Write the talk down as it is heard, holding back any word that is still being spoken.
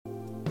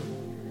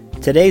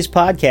Today's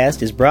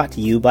podcast is brought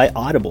to you by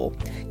Audible.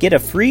 Get a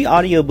free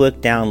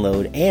audiobook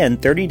download and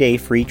 30-day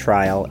free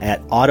trial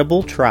at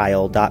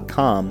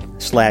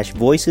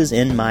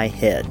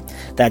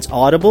audibletrial.com/voicesinmyhead. That's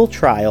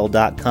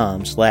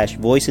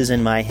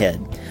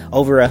audibletrial.com/voicesinmyhead.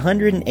 Over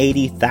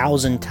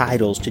 180,000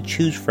 titles to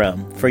choose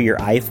from for your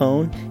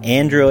iPhone,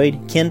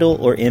 Android, Kindle,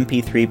 or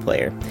MP3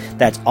 player.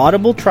 That's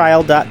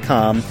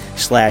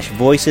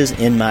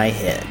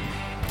audibletrial.com/voicesinmyhead.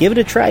 Give it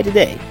a try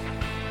today.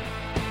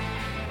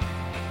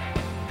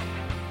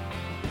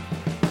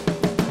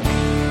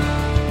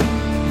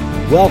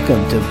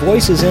 Welcome to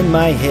Voices in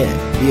My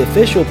Head, the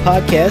official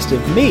podcast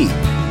of me,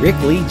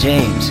 Rick Lee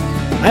James.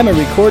 I'm a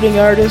recording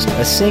artist,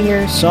 a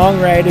singer,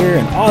 songwriter,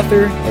 an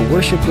author, a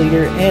worship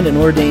leader, and an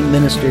ordained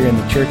minister in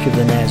the Church of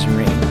the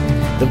Nazarene.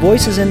 The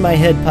Voices in My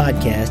Head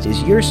podcast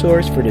is your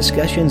source for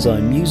discussions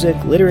on music,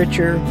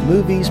 literature,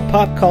 movies,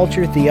 pop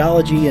culture,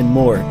 theology, and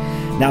more.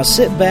 Now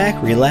sit back,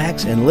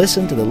 relax, and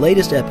listen to the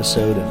latest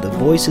episode of the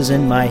Voices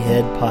in My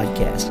Head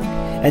podcast.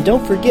 And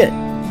don't forget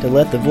to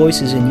let the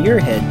voices in your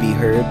head be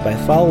heard by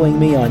following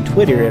me on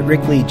Twitter at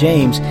Rick Lee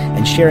James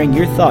and sharing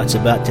your thoughts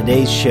about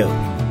today's show.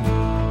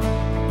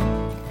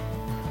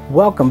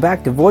 Welcome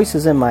back to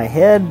Voices in My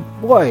Head.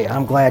 Boy,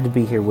 I'm glad to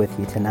be here with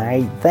you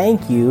tonight.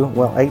 Thank you.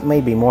 Well, it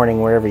may be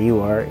morning wherever you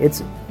are.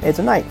 It's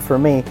a night for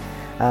me.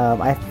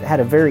 I've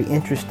had a very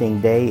interesting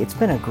day. It's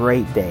been a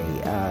great day.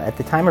 At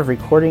the time of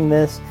recording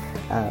this,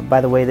 by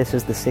the way, this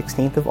is the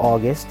 16th of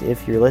August.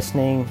 If you're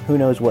listening, who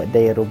knows what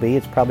day it'll be.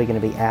 It's probably going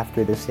to be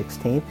after the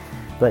 16th.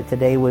 But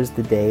today was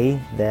the day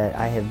that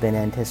I have been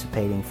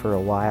anticipating for a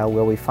while,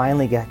 where we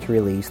finally got to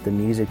release the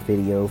music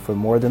video for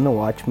More Than the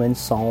Watchman,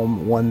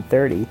 Psalm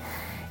 130.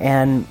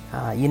 And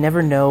you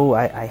never know,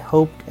 I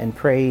hoped and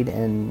prayed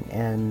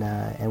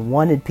and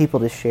wanted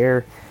people to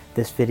share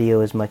this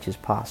video as much as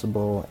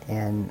possible.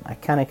 And I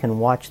kind of can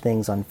watch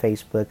things on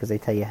Facebook because they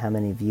tell you how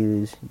many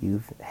views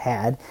you've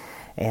had.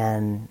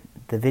 And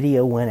the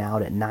video went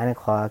out at 9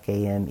 o'clock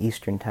a.m.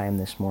 Eastern Time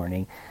this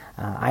morning.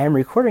 I am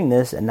recording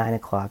this at 9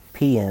 o'clock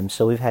p.m.,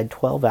 so we've had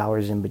 12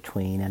 hours in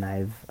between, and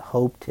I've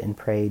hoped and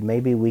prayed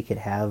maybe we could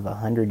have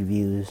 100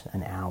 views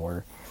an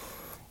hour.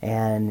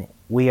 And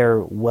we are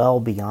well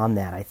beyond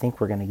that. I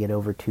think we're going to get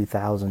over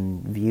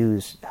 2,000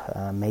 views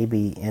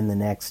maybe in the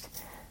next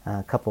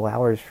couple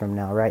hours from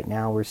now. Right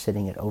now we're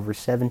sitting at over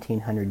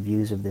 1,700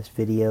 views of this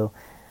video.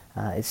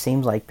 It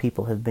seems like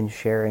people have been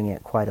sharing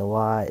it quite a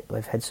lot.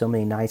 I've had so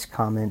many nice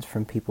comments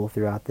from people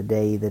throughout the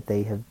day that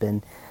they have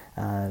been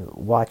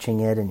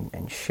watching it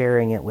and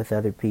sharing it with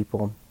other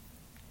people.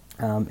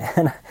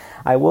 And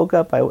I woke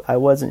up, I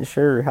wasn't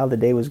sure how the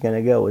day was going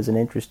to go. It was an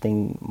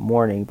interesting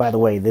morning. By the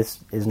way, this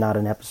is not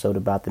an episode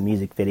about the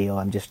music video.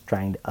 I'm just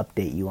trying to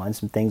update you on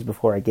some things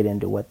before I get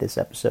into what this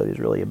episode is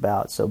really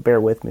about. So bear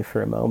with me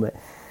for a moment.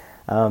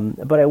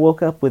 But I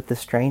woke up with the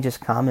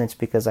strangest comments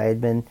because I had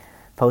been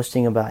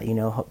posting about,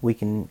 we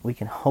can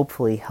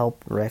hopefully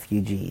help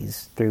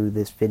refugees through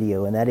this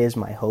video, and that is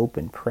my hope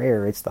and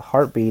prayer. It's the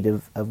heartbeat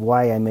of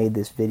why I made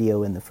this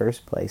video in the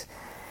first place.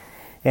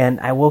 And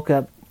I woke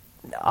up,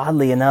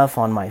 oddly enough,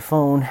 on my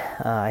phone.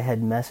 I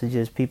had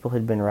messages people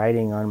had been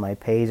writing on my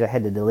page. I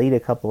had to delete a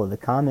couple of the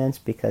comments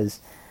because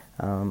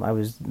I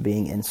was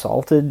being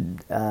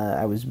insulted.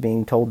 I was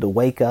being told to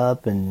wake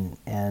up, and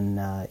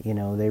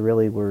they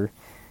really were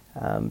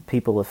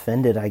people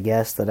offended, I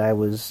guess, that I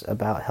was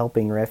about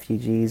helping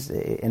refugees,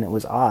 and it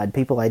was odd.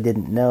 People I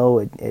didn't know,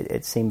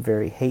 it seemed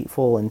very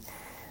hateful, and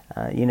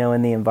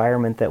in the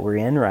environment that we're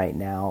in right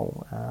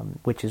now,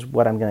 which is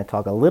what I'm going to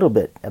talk a little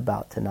bit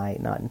about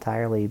tonight, not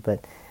entirely,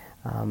 but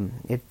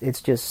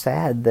it's just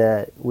sad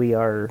that we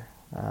are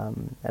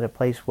at a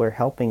place where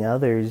helping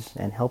others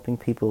and helping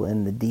people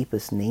in the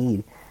deepest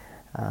need,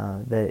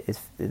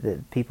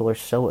 that people are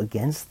so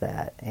against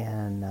that,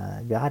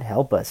 and God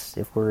help us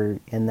if we're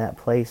in that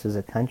place as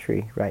a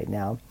country right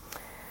now.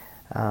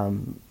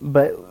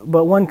 But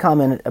one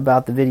comment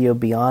about the video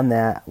beyond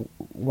that,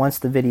 once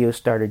the video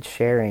started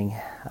sharing,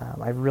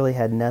 I've really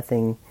had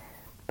nothing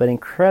but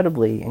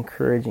incredibly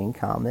encouraging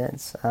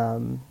comments,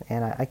 and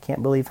I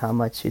can't believe how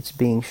much it's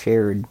being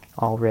shared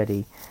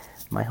already.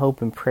 My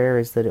hope and prayer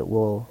is that it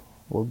will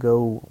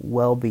go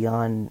well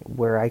beyond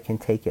where I can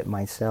take it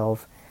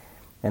myself,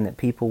 and that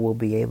people will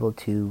be able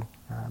to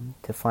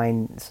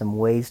find some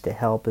ways to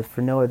help, if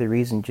for no other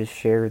reason, just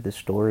share the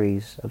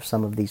stories of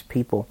some of these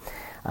people.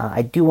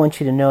 I do want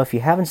you to know, if you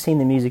haven't seen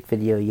the music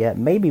video yet,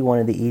 maybe one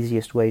of the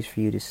easiest ways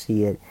for you to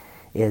see it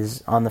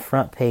is on the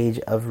front page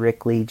of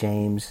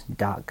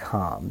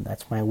rickleejames.com.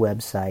 That's my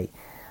website.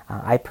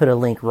 I put a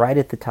link right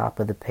at the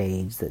top of the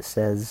page that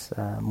says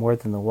More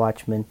Than the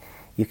Watchman.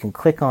 You can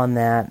click on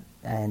that,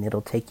 and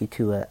it'll take you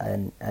to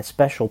a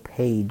special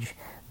page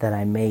that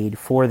I made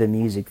for the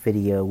music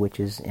video, which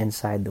is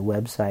inside the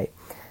website.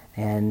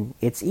 And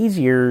it's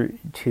easier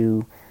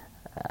to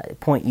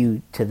point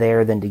you to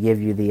there than to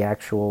give you the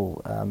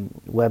actual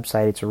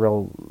website. It's a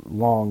real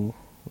long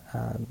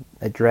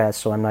address,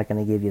 so I'm not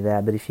going to give you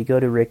that. But if you go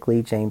to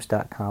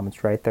rickleejames.com,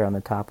 it's right there on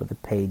the top of the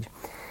page.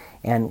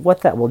 And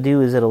what that will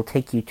do is it'll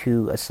take you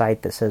to a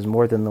site that says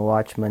More Than the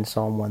Watchman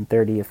Psalm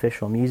 130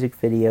 official music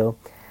video.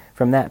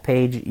 From that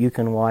page, you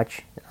can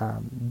watch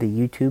the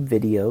YouTube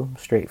video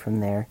straight from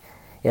there.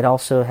 It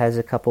also has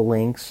a couple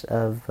links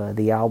of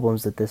the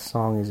albums that this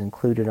song is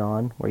included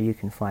on, where you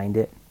can find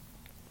it.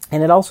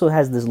 And it also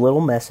has this little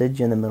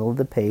message in the middle of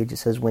the page. It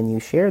says, when you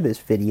share this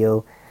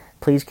video,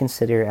 please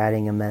consider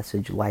adding a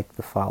message like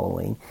the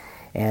following.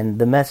 And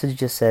the message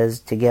just says,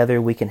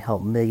 together we can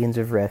help millions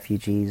of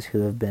refugees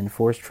who have been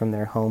forced from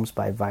their homes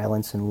by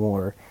violence and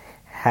war.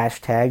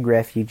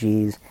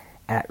 #refugees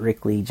at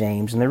Rick Lee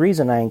James. And the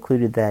reason I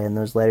included that in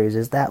those letters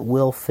is that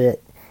will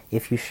fit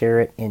if you share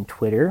it in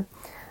Twitter.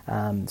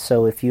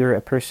 So if you're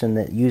a person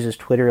that uses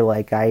Twitter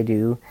like I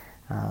do,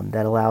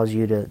 that allows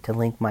you to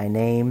link my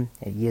name.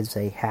 It gives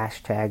a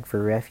hashtag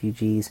for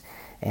refugees,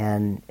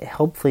 and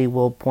hopefully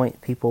will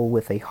point people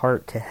with a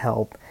heart to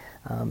help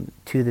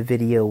to the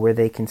video where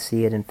they can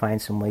see it and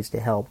find some ways to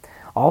help.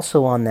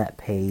 Also on that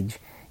page,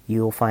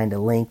 you'll find a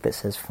link that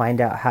says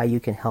find out how you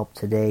can help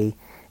today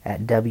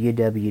at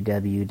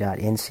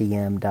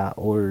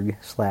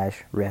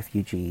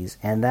www.ncm.org/refugees,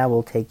 and that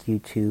will take you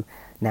to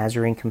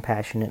Nazarene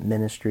Compassionate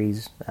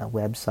Ministries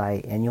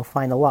website, and you'll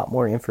find a lot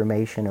more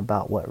information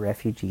about what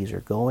refugees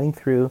are going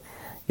through.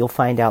 You'll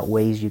find out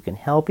ways you can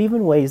help,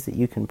 even ways that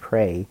you can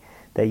pray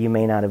that you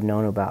may not have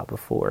known about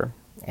before.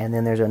 And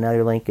then there's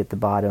another link at the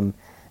bottom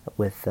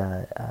with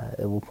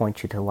it will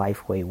point you to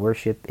Lifeway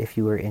Worship if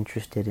you are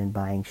interested in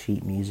buying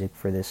sheet music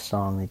for this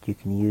song that you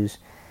can use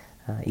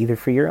either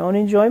for your own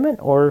enjoyment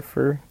or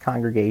for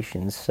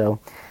congregations. So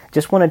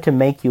just wanted to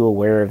make you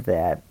aware of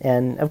that.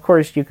 And of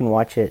course you can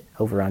watch it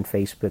over on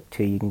Facebook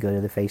too. You can go to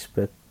the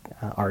Facebook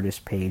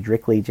artist page,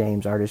 Rick Lee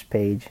James artist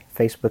page,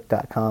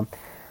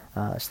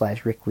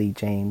 facebook.com/Rick Lee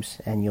James,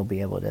 and you'll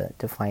be able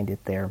to find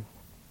it there.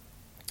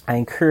 I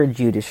encourage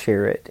you to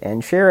share it,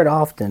 and share it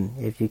often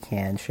if you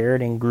can. Share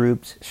it in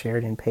groups, share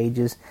it in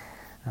pages,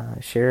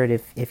 share it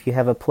if you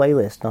have a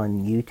playlist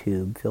on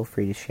YouTube. Feel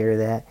free to share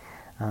that.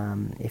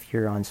 If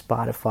you're on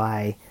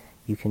Spotify,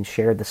 you can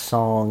share the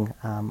song.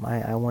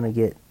 I want to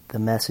get the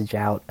message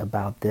out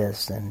about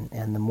this,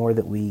 and the more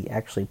that we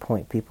actually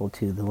point people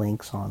to the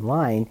links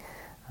online,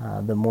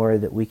 the more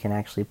that we can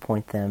actually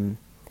point them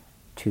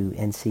to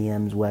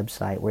NCM's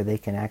website where they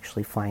can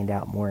actually find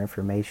out more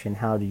information,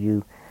 how to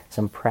do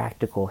some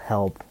practical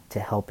help to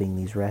helping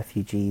these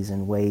refugees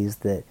in ways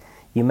that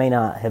you may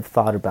not have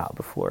thought about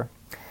before.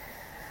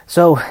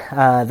 So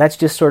that's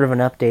just sort of an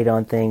update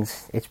on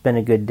things. It's been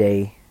a good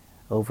day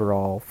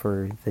overall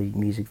for the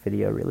music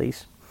video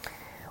release.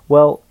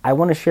 Well, I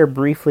want to share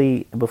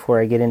briefly before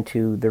I get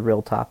into the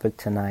real topic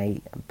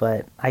tonight,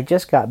 but I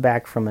just got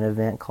back from an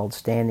event called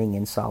Standing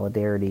in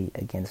Solidarity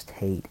Against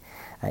Hate.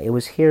 It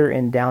was here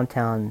in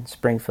downtown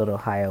Springfield,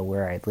 Ohio,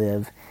 where I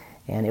live,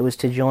 and it was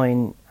to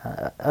join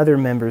other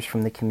members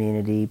from the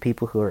community,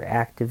 people who are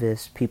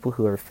activists, people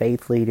who are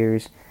faith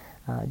leaders,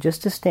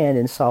 just to stand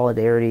in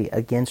solidarity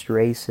against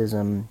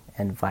racism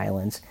and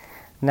violence.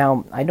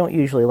 Now, I don't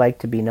usually like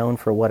to be known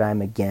for what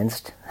I'm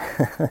against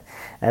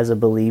as a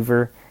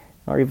believer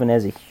or even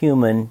as a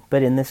human,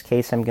 but in this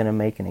case I'm going to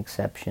make an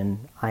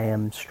exception. I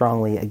am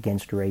strongly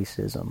against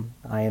racism.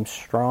 I am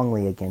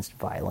strongly against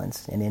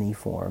violence in any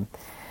form.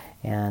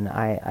 And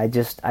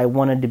I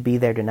wanted to be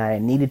there tonight. I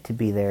needed to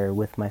be there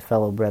with my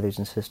fellow brothers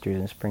and sisters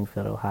in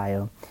Springfield,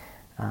 Ohio.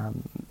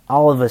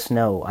 All of us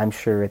know, I'm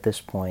sure at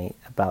this point,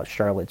 about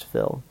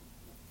Charlottesville.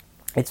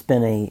 It's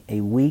been a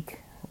week,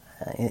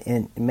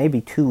 in maybe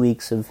 2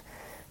 weeks of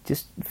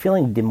just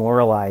feeling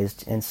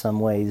demoralized in some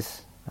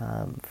ways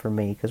for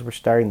me, because we're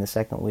starting the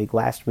second week.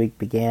 Last week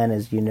began,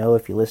 as you know,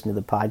 if you listen to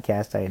the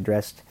podcast, I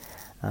addressed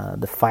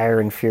the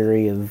fire and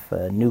fury of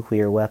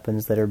nuclear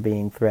weapons that are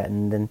being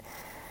threatened, and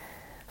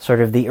sort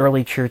of the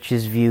early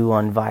church's view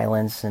on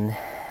violence, and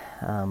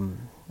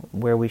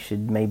where we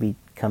should maybe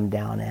come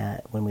down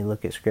at when we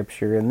look at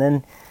Scripture. And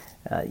then,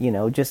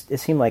 just it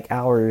seemed like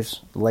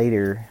hours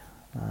later,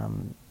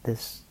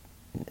 this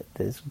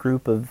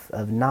group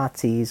of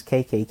Nazis,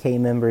 KKK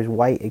members,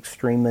 white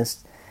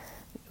extremists,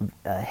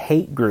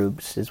 hate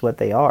groups is what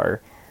they are.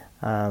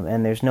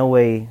 And there's no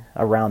way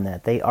around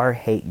that. They are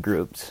hate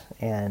groups,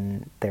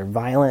 and they're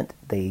violent.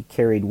 They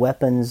carried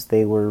weapons.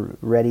 They were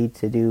ready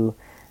to do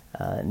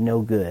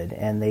no good.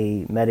 And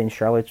they met in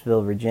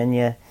Charlottesville,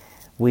 Virginia.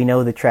 We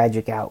know the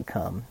tragic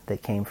outcome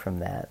that came from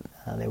that.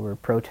 There were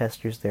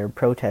protesters there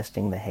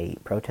protesting the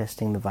hate,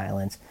 protesting the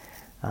violence.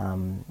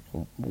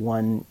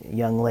 One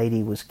young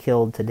lady was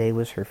killed. Today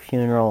was her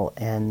funeral,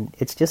 and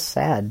it's just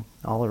sad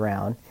all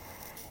around.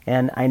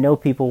 And I know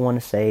people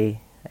want to say,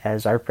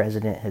 as our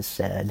president has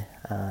said,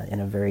 in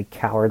a very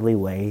cowardly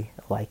way,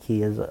 like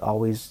he has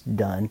always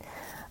done,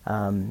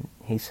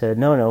 he said,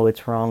 no,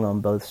 it's wrong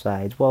on both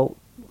sides. Well,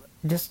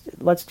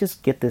 let's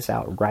just get this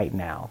out right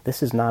now.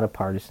 This is not a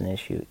partisan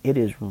issue. It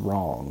is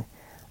wrong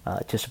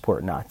to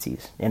support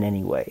Nazis in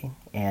any way,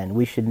 and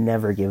we should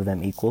never give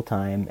them equal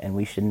time, and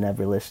we should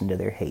never listen to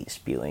their hate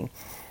spewing.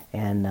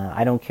 And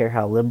I don't care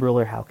how liberal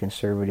or how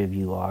conservative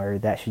you are,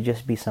 that should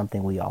just be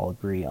something we all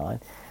agree on.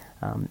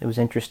 It was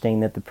interesting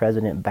that the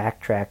president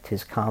backtracked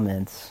his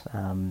comments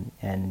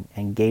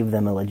and gave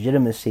them a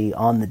legitimacy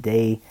on the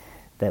day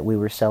that we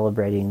were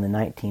celebrating the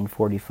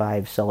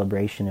 1945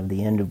 celebration of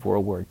the end of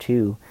World War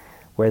II,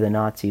 where the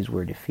Nazis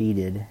were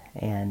defeated.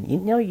 And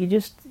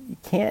you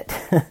can't.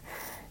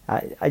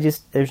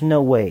 There's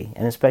no way,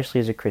 and especially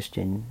as a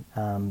Christian,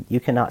 you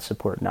cannot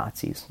support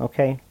Nazis.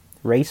 Okay,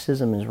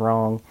 racism is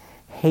wrong.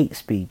 Hate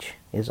speech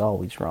is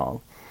always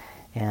wrong,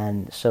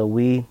 and so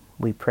we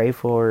pray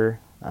for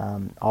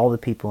all the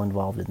people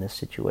involved in this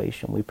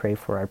situation. We pray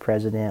for our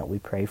president. We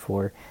pray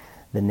for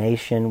the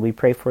nation. We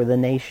pray for the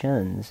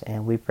nations,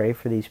 and we pray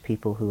for these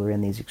people who are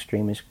in these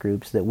extremist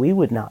groups, that we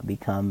would not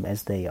become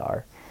as they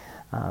are.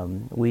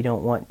 We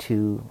don't want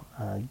to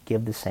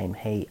give the same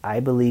hate. I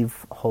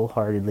believe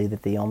wholeheartedly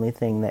that the only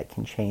thing that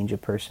can change a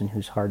person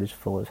whose heart is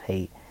full of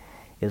hate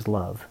is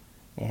love.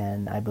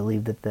 And I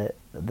believe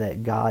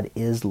that God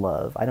is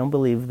love. I don't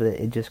believe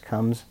that it just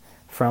comes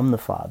from the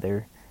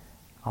Father,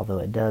 although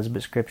it does,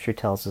 but Scripture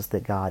tells us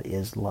that God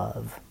is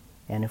love.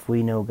 And if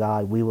we know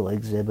God, we will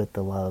exhibit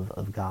the love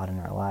of God in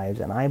our lives.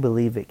 And I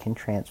believe it can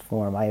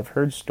transform. I have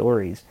heard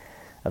stories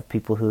of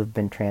people who have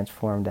been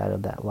transformed out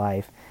of that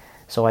life.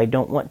 So I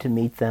don't want to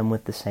meet them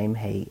with the same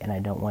hate, and I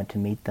don't want to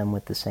meet them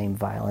with the same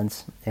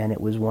violence. And it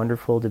was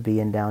wonderful to be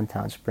in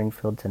downtown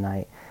Springfield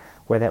tonight,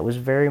 where that was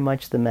very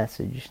much the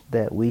message,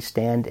 that we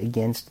stand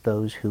against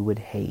those who would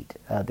hate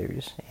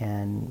others.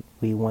 And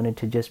we wanted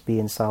to just be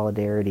in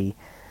solidarity,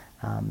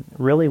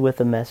 really with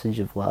a message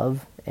of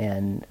love,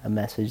 and a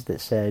message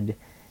that said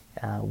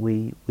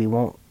we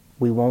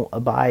won't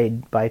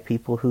abide by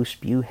people who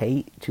spew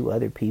hate to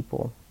other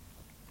people.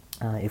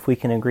 If we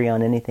can agree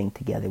on anything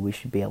together, we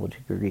should be able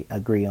to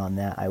agree on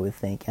that, I would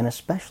think, and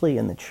especially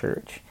in the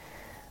church.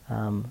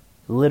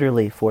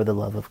 Literally, for the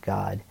love of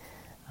God,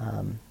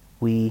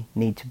 we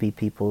need to be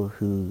people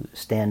who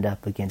stand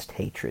up against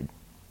hatred,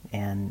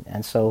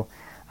 and so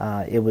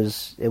it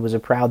was a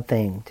proud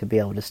thing to be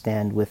able to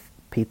stand with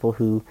people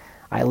who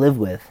I live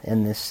with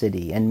in this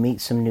city and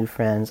meet some new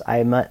friends.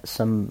 I met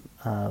some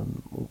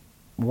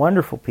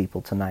wonderful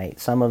people tonight.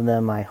 Some of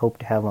them I hope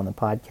to have on the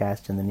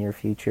podcast in the near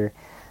future.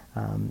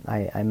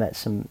 I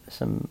met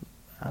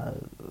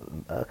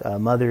a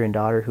mother and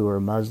daughter who are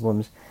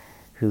Muslims,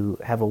 who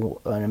have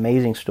an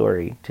amazing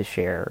story to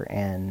share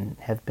and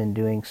have been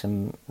doing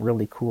some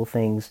really cool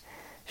things,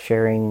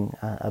 sharing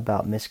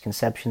about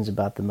misconceptions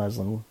about the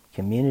Muslim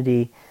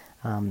community,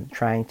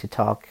 trying to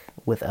talk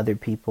with other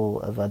people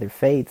of other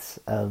faiths,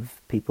 of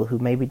people who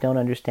maybe don't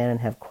understand and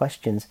have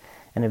questions,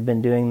 and have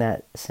been doing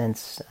that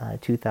since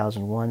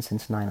 2001,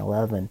 since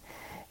 9/11.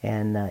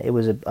 And it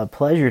was a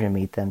pleasure to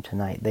meet them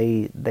tonight.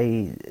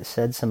 They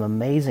said some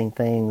amazing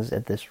things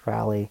at this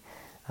rally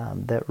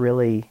that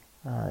really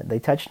they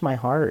touched my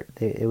heart.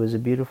 It was a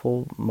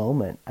beautiful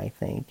moment, I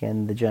think,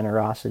 and the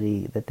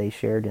generosity that they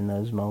shared in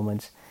those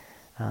moments,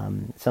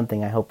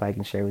 something I hope I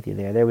can share with you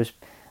there. There was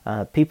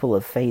people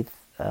of faith,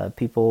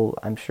 people,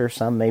 I'm sure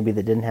some maybe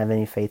that didn't have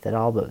any faith at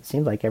all, but it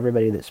seems like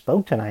everybody that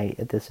spoke tonight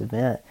at this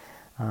event,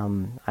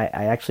 I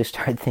actually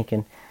started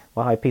thinking,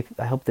 well,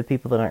 I hope the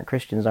people that aren't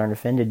Christians aren't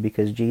offended,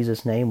 because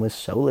Jesus' name was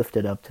so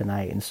lifted up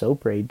tonight and so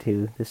prayed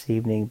to this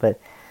evening. But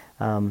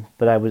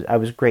I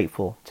was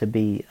grateful to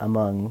be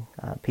among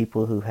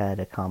people who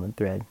had a common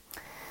thread.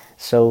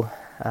 So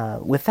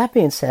with that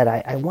being said,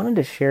 I wanted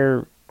to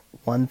share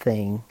one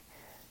thing,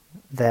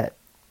 that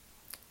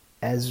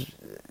as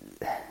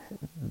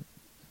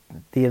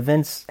the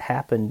events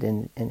happened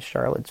in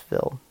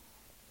Charlottesville,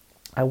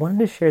 I wanted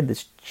to share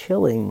this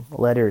chilling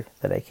letter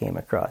that I came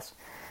across,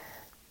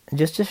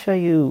 just to show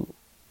you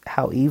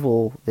how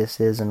evil this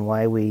is and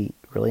why we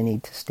really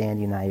need to stand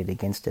united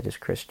against it as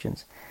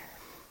Christians.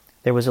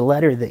 There was a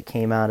letter that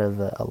came out of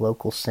a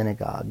local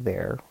synagogue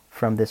there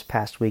from this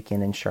past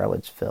weekend in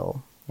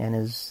Charlottesville. And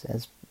as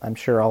I'm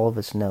sure all of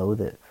us know,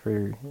 that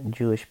for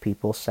Jewish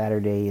people,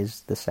 Saturday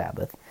is the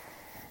Sabbath.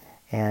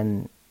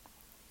 And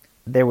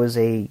there was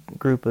a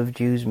group of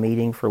Jews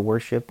meeting for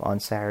worship on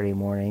Saturday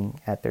morning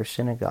at their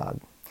synagogue.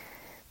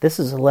 This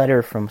is a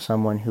letter from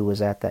someone who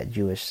was at that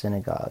Jewish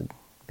synagogue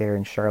there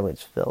in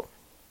Charlottesville.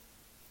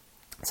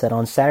 It said,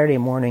 on Saturday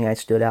morning I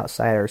stood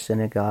outside our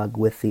synagogue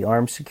with the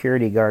armed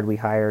security guard we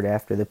hired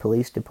after the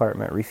police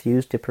department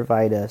refused to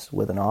provide us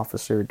with an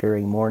officer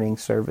during morning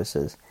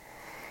services.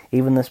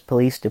 Even this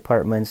police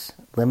department's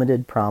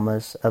limited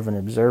promise of an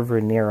observer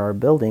near our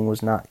building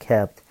was not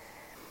kept.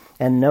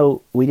 And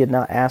no, we did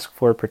not ask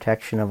for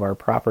protection of our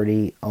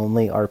property,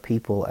 only our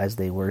people as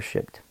they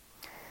worshipped.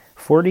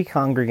 40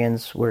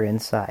 congregants were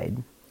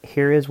inside.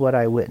 Here is what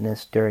I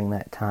witnessed during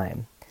that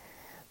time.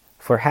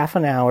 For half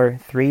an hour,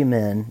 3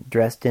 men,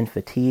 dressed in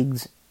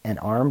fatigues and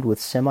armed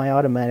with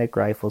semi-automatic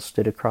rifles,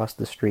 stood across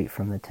the street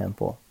from the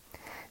temple.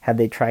 Had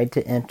they tried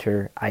to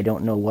enter, I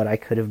don't know what I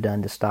could have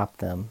done to stop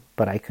them,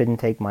 but I couldn't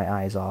take my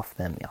eyes off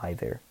them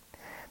either.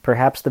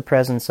 Perhaps the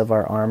presence of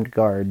our armed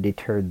guard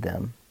deterred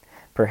them.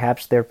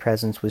 Perhaps their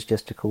presence was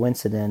just a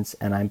coincidence,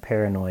 and I'm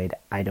paranoid.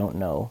 I don't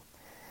know.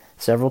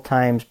 Several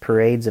times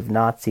parades of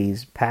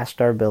Nazis passed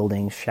our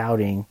building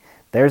shouting,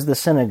 "There's the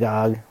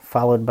synagogue!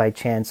 followed by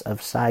chants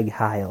of Sieg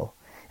Heil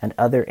and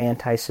other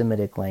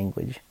anti-Semitic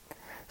language.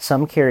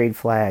 Some carried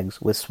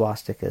flags with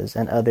swastikas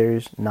and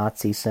others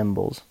Nazi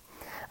symbols.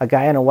 A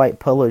guy in a white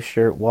polo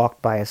shirt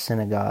walked by a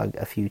synagogue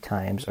a few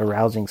times,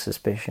 arousing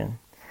suspicion.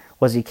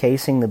 Was he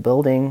casing the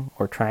building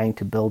or trying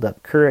to build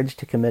up courage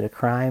to commit a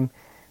crime?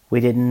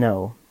 We didn't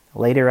know.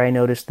 Later I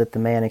noticed that the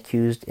man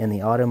accused in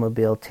the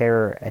automobile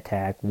terror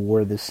attack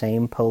wore the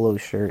same polo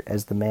shirt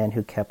as the man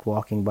who kept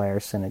walking by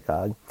our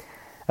synagogue.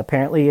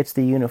 Apparently it's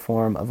the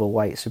uniform of a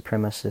white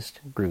supremacist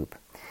group.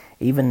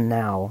 Even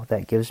now,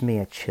 that gives me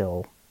a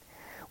chill.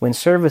 When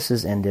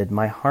services ended,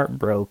 my heart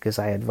broke as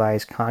I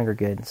advised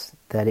congregants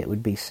that it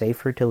would be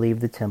safer to leave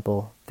the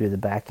temple through the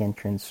back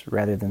entrance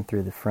rather than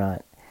through the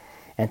front,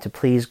 and to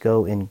please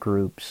go in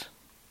groups.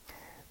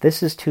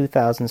 This is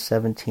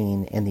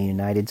 2017 in the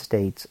United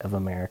States of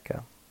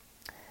America.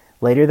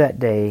 Later that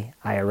day,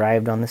 I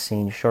arrived on the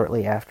scene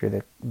shortly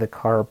after the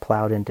car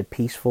plowed into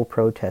peaceful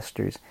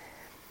protesters.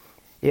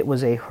 It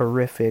was a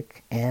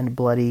horrific and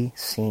bloody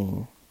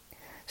scene.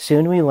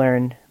 Soon we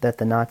learned that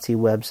the Nazi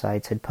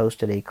websites had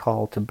posted a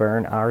call to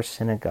burn our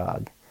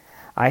synagogue.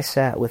 I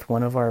sat with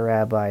one of our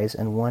rabbis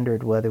and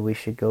wondered whether we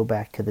should go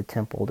back to the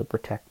temple to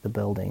protect the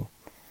building.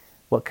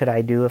 What could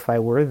I do if I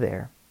were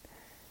there?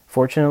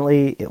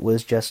 Fortunately, it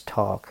was just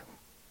talk,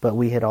 but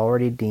we had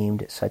already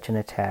deemed such an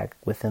attack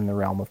within the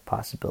realm of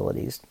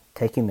possibilities,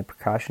 taking the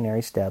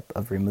precautionary step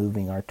of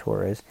removing our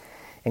Torahs,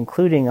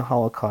 including a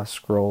Holocaust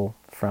scroll,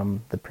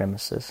 from the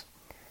premises.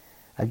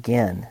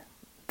 Again,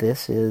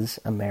 this is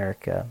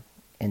America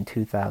in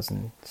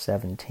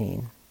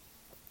 2017.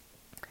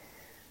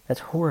 That's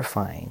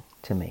horrifying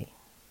to me.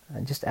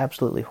 Just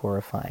absolutely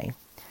horrifying.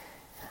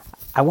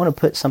 I want to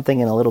put something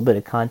in a little bit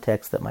of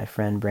context that my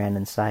friend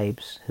Brandon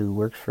Sipes, who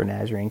works for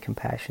Nazarene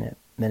Compassionate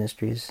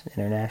Ministries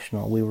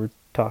International, we were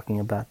talking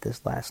about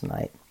this last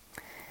night.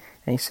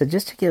 And he said,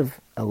 just to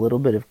give a little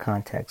bit of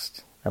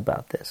context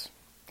about this,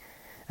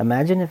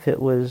 imagine if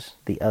it was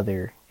the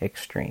other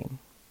extreme.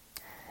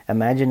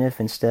 Imagine if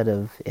instead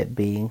of it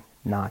being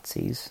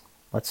Nazis,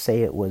 let's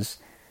say it was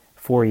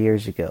 4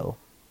 years ago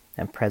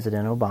and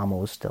President Obama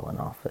was still in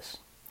office.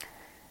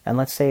 And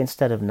let's say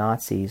instead of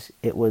Nazis,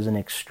 it was an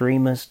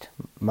extremist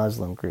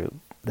Muslim group,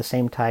 the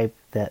same type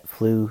that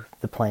flew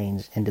the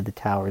planes into the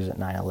towers at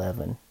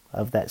 9/11,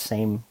 of that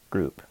same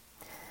group.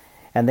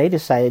 And they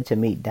decided to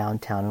meet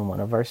downtown in one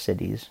of our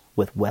cities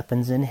with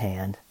weapons in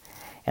hand,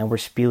 and were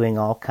spewing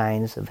all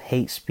kinds of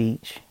hate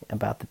speech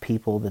about the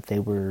people that they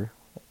were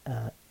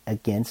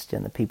against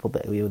and the people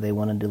that they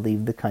wanted to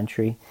leave the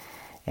country,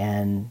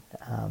 and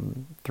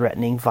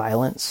threatening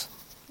violence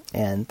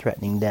and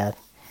threatening death.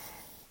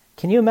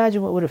 Can you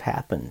imagine what would have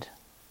happened?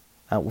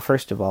 Well,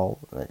 first of all,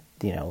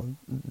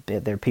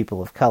 they're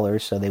people of color,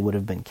 so they would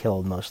have been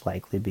killed most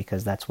likely,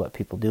 because that's what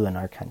people do in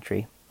our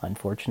country,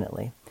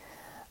 unfortunately.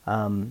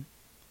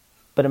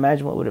 But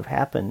imagine what would have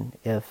happened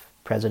if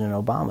President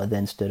Obama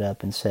then stood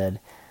up and said,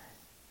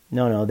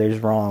 no, there's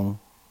wrong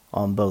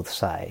on both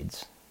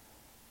sides.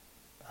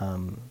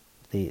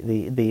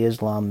 The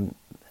Islam,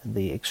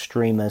 the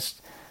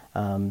extremists,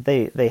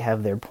 they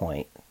have their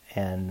point,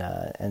 and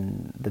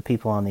the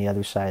people on the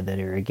other side that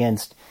are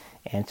against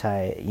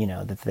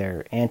that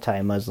they're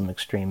anti-Muslim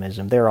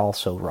extremism, they're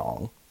also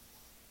wrong.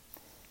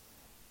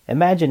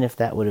 Imagine if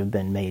that would have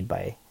been made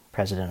by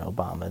President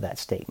Obama, that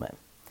statement.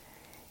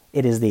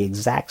 It is the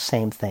exact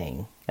same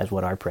thing as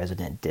what our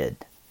president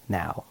did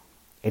now.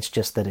 It's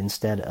just that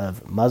instead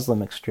of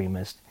Muslim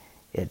extremists,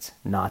 it's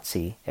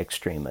Nazi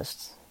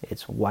extremists.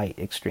 It's white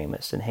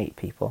extremists and hate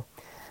people.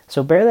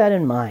 So bear that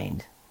in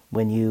mind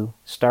when you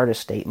start a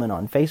statement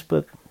on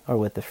Facebook or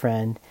with a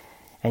friend,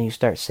 and you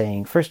start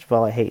saying, first of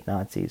all, I hate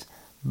Nazis,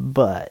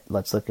 but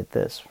let's look at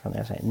this from the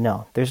other side.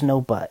 No, there's no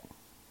but.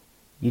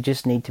 You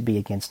just need to be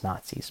against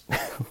Nazis.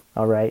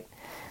 All right?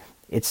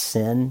 It's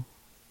sin,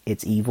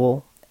 it's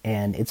evil,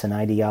 and it's an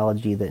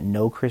ideology that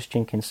no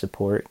Christian can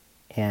support,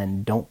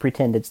 and don't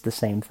pretend it's the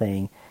same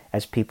thing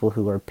as people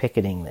who are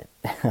picketing it.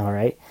 All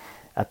right?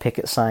 A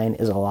picket sign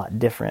is a lot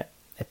different.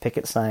 A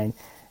picket sign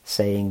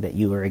saying that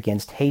you are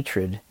against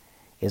hatred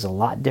is a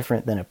lot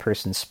different than a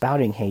person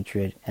spouting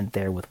hatred and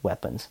there with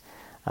weapons.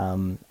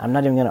 I'm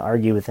not even going to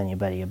argue with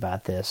anybody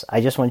about this.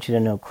 I just want you to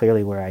know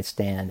clearly where I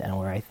stand and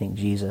where I think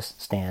Jesus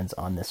stands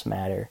on this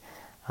matter.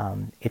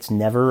 It's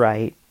never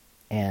right,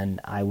 and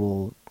I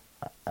don't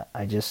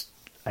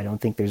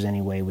think there's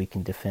any way we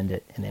can defend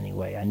it in any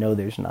way. I know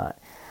there's not.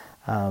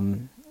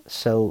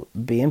 So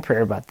be in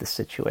prayer about this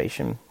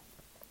situation,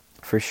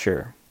 for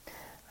sure.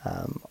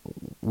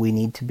 We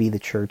need to be the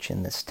church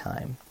in this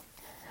time.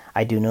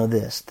 I do know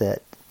this,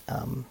 that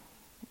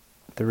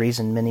the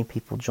reason many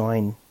people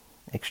join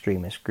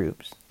extremist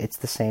groups, it's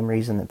the same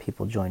reason that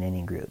people join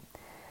any group.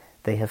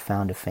 They have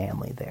found a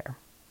family there.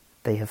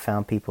 They have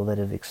found people that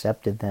have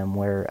accepted them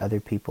where other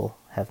people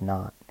have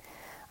not.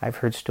 I've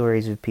heard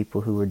stories of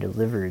people who were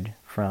delivered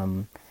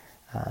from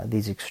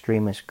these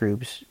extremist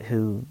groups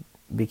who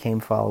became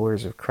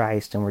followers of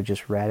Christ and were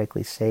just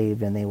radically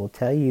saved, and they will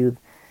tell you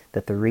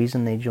that the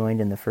reason they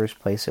joined in the first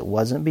place, it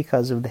wasn't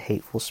because of the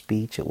hateful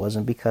speech, it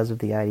wasn't because of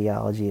the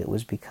ideology, it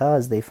was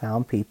because they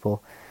found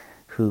people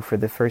who, for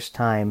the first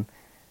time,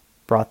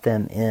 brought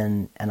them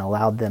in and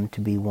allowed them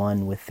to be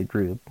one with the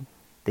group.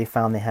 They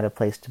found they had a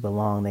place to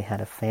belong, they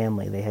had a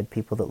family, they had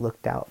people that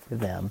looked out for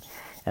them.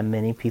 And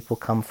many people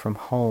come from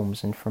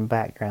homes and from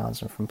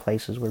backgrounds and from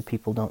places where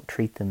people don't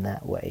treat them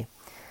that way.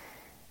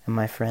 And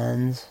my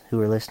friends who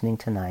are listening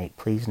tonight,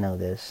 please know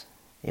this.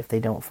 If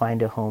they don't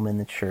find a home in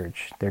the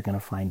church, they're going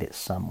to find it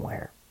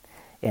somewhere.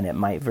 And it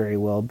might very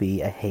well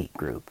be a hate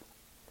group.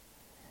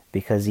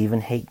 Because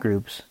even hate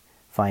groups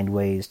find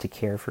ways to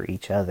care for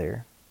each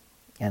other.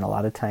 And a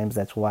lot of times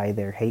that's why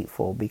they're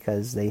hateful,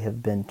 because they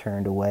have been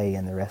turned away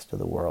in the rest of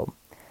the world.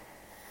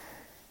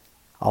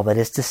 All that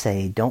is to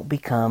say, don't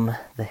become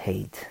the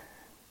hate.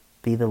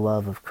 Be the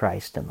love of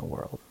Christ in the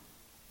world.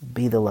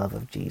 Be the love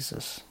of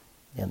Jesus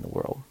in the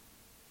world.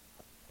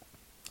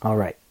 All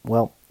right,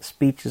 well,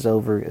 speech is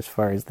over as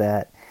far as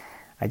that.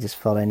 I just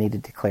felt I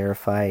needed to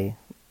clarify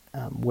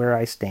where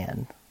I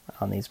stand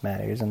on these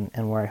matters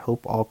and where I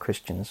hope all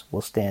Christians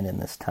will stand in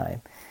this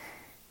time.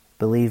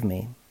 Believe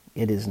me,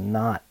 it is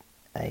not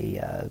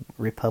a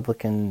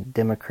Republican,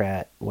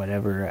 Democrat,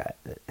 whatever.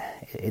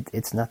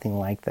 It's nothing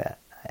like that.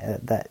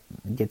 That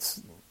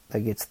gets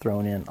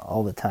thrown in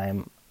all the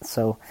time.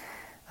 So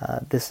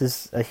this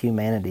is a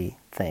humanity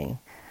thing.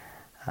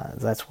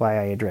 That's why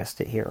I addressed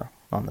it here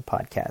on the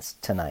podcast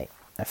tonight.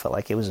 I felt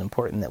like it was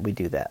important that we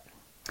do that.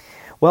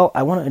 Well,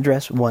 I want to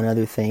address one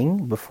other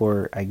thing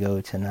before I go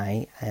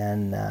tonight,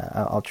 and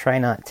I'll try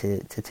not to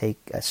take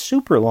a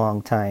super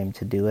long time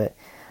to do it.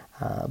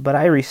 But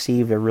I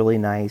received a really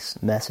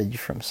nice message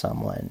from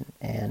someone,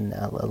 and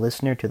a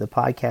listener to the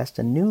podcast,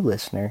 a new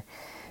listener,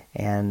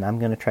 and I'm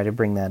going to try to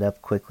bring that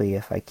up quickly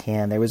if I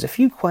can. There was a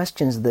few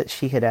questions that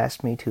she had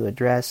asked me to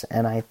address,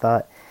 and I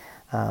thought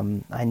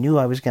I knew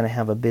I was going to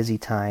have a busy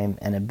time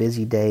and a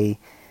busy day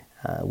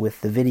with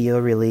the video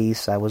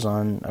release. I was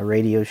on a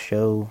radio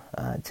show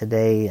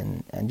today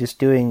and just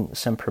doing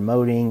some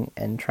promoting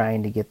and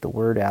trying to get the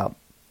word out.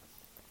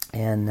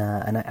 And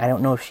I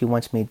don't know if she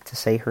wants me to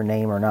say her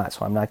name or not,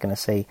 so I'm not going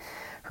to say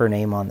her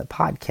name on the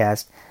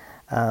podcast.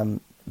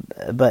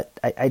 But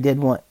I did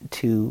want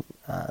to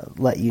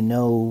let you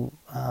know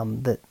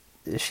that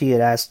she had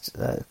asked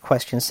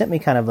questions, sent me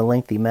kind of a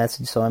lengthy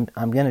message, so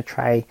I'm going to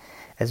try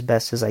as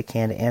best as I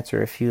can to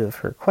answer a few of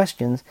her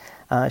questions.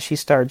 She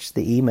starts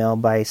the email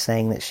by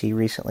saying that she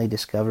recently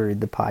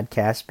discovered the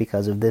podcast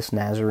because of This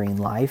Nazarene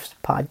Life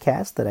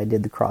podcast that I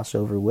did the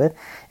crossover with,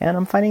 and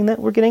I'm finding that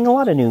we're getting a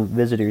lot of new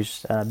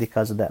visitors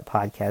because of that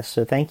podcast.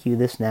 So thank you,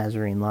 This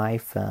Nazarene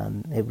Life.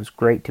 It was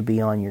great to be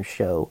on your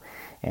show,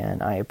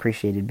 and I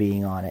appreciated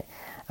being on it.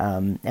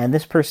 And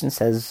this person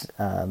says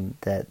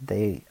that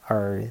they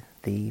are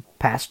the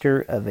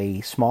pastor of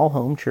a small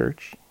home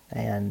church,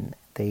 and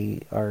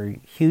they are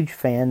huge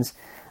fans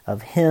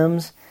of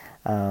hymns.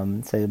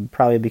 So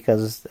probably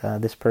because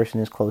this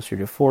person is closer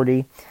to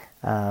 40.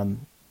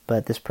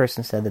 But this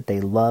person said that they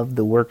loved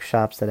the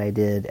workshops that I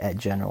did at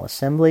General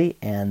Assembly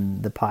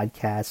and the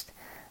podcast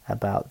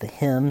about the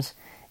hymns,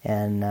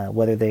 and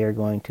whether they are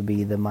going to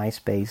be the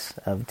MySpace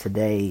of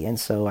today. And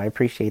so I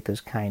appreciate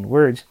those kind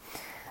words.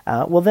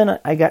 Well, then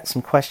I got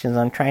some questions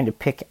I'm trying to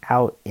pick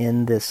out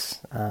in this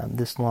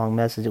long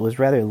message. It was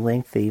rather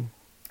lengthy,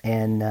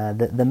 and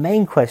the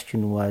main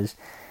question was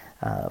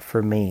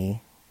for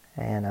me,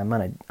 and I'm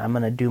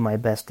gonna do my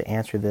best to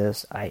answer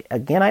this. I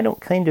don't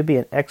claim to be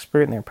an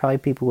expert, and there are probably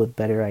people with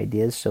better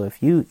ideas. So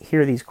if you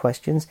hear these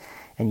questions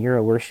and you're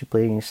a worship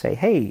leader and you say,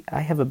 "Hey,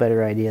 I have a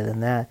better idea than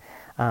that,"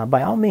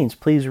 by all means,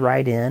 please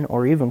write in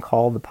or even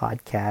call the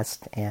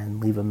podcast and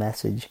leave a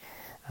message.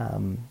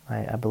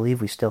 I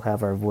believe we still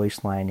have our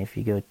voice line if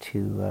you go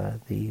to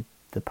the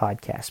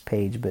podcast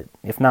page, but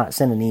if not,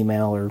 send an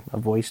email or a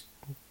voice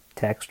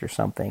text or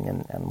something,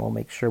 and we'll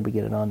make sure we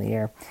get it on the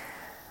air.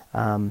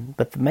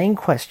 But the main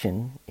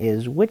question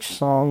is, which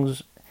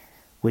songs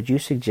would you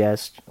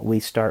suggest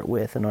we start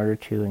with in order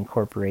to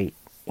incorporate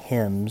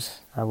hymns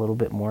a little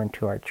bit more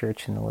into our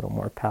church and a little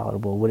more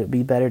palatable? Would it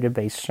be better to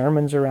base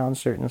sermons around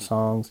certain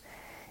songs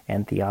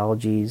and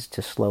theologies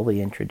to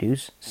slowly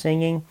introduce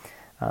singing?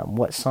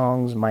 What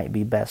songs might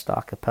be best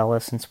a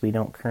cappella, since we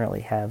don't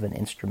currently have an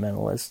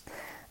instrumentalist?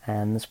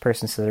 And this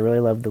person says, I really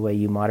love the way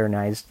you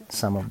modernized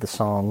some of the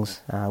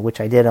songs, which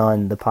I did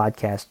on the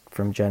podcast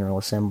from General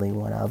Assembly,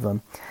 one of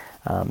them.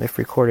 If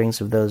recordings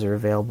of those are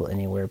available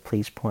anywhere,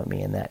 please point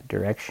me in that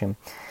direction.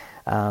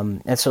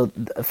 And so,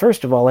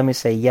 first of all, let me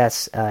say,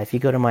 yes, if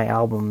you go to my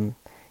album,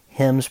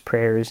 Hymns,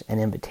 Prayers, and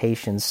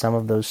Invitations, some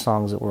of those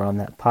songs that were on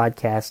that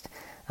podcast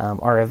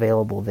are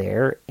available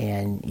there,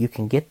 and you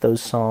can get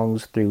those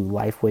songs through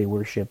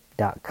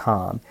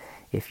lifewayworship.com.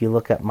 If you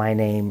look up my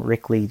name,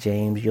 Rick Lee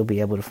James, you'll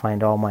be able to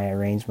find all my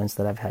arrangements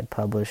that I've had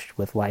published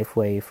with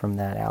Lifeway from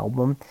that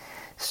album.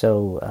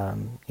 So,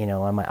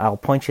 I'll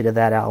point you to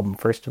that album,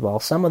 first of all.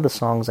 Some of the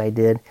songs I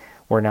did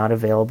were not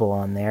available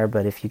on there,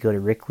 but if you go to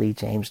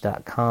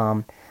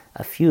rickleejames.com,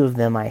 A few of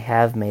them I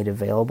have made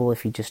available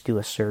if you just do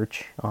a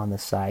search on the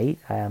site.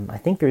 I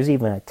think there's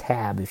even a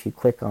tab. If you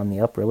click on the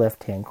upper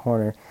left-hand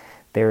corner,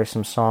 there are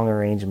some song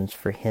arrangements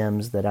for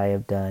hymns that I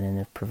have done and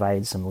have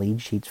provided some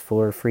lead sheets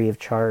for free of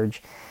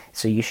charge.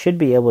 So you should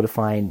be able to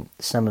find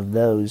some of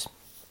those.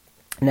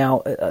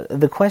 Now,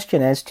 the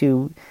question as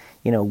to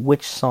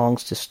which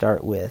songs to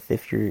start with,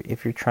 if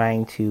you're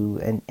trying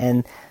to,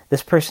 and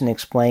this person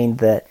explained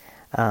that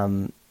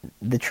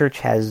the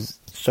church has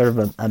sort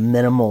of a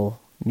minimal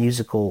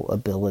musical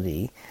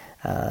ability,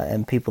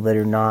 and people that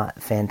are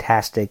not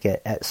fantastic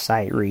at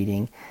sight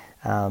reading,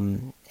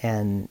 and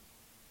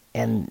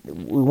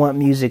we want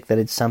music that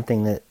it's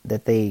something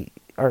that they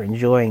are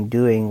enjoying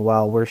doing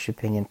while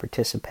worshiping and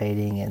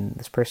participating, and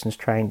this person's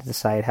trying to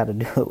decide how to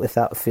do it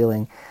without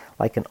feeling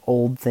like an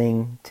old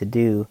thing to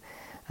do.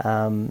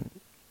 And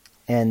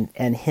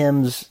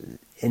hymns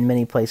in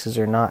many places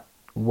are not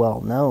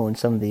well known,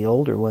 some of the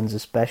older ones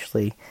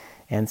especially,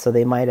 and so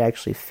they might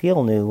actually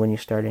feel new when you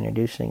start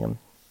introducing them.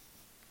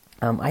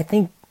 I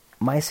think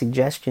my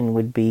suggestion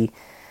would be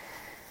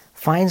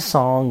find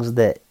songs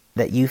that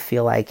you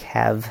feel like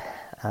have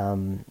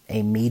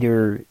a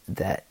meter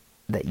that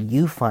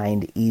you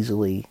find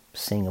easily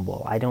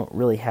singable. I don't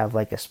really have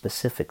like a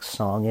specific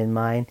song in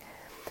mind,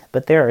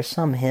 but there are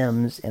some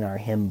hymns in our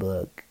hymn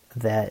book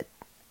that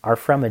are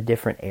from a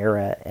different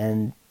era,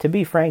 and to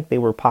be frank, they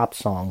were pop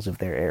songs of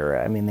their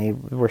era. I mean, they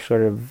were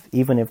sort of,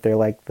 even if they're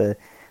like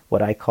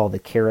what I call the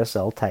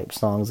carousel type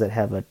songs that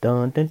have a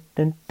dun dun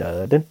dun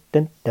dun dun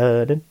dun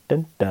dun dun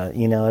dun dun.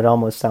 It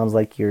almost sounds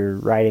like you're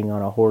riding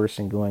on a horse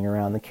and going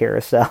around the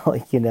carousel.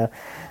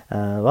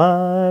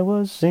 I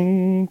was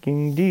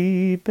sinking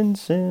deep in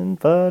sin,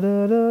 things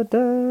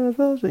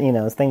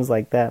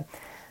like that.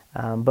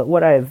 But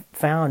what I've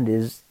found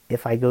is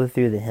if I go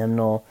through the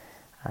hymnal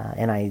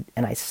and I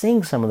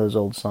sing some of those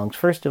old songs,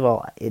 first of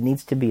all, it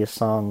needs to be a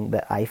song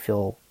that I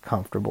feel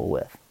comfortable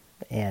with,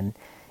 and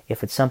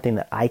if it's something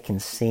that I can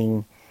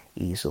sing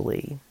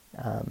easily.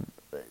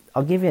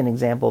 I'll give you an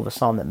example of a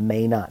song that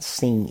may not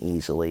sing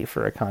easily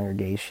for a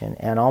congregation,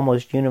 and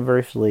almost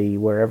universally,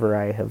 wherever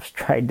I have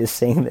tried to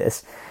sing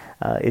this,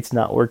 it's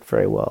not worked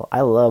very well.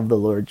 I love the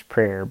Lord's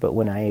Prayer, but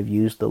when I have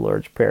used the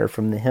Lord's Prayer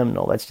from the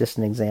hymnal, that's just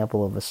an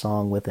example of a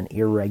song with an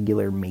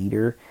irregular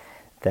meter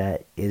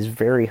that is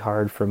very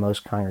hard for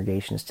most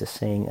congregations to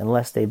sing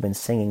unless they've been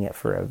singing it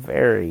for a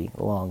very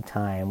long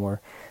time,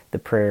 or the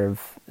prayer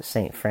of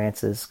St.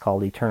 Francis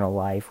called Eternal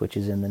Life, which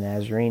is in the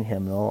Nazarene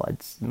hymnal.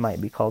 It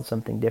might be called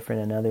something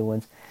different in other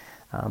ones.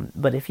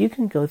 But if you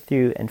can go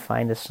through and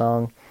find a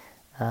song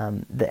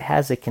that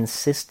has a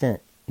consistent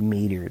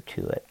meter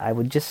to it, I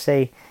would just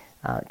say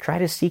try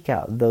to seek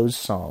out those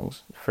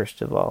songs,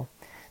 first of all.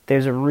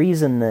 There's a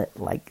reason that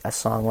like a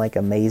song like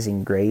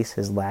Amazing Grace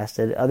has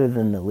lasted, other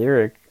than the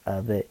lyric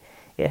of it.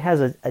 It has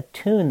a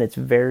tune that's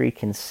very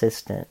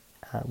consistent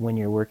when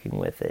you're working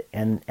with it,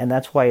 and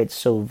that's why it's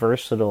so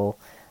versatile.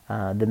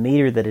 The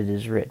meter that it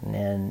is written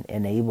in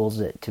enables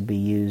it to be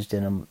used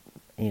in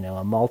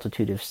a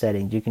multitude of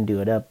settings. You can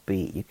do it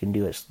upbeat, you can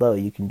do it slow,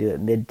 you can do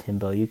it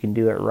mid-tempo, you can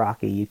do it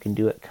rocky, you can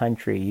do it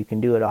country, you can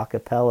do it a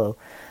cappella.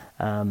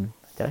 Did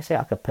I say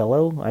a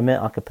cappella? I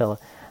meant a cappella.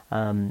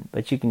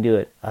 But you can do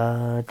it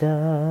da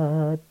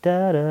da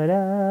da da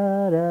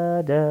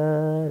da da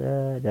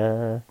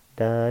da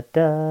da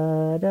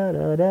da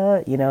da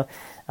da.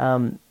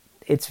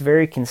 It's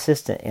very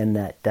consistent in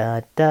that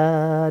da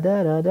da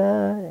da da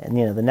da, and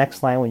the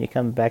next line when you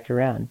come back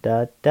around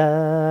da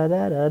da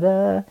da da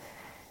da,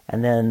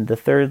 and then the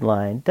third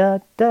line da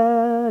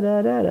da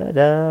da da da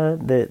da.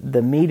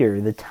 The meter,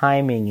 the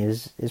timing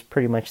is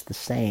pretty much the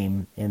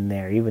same in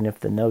there, even if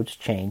the notes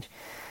change.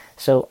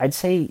 So I'd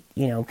say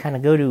kind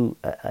of go to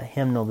a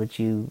hymnal that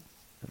you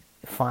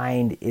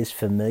find is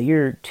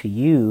familiar to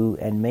you,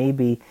 and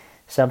maybe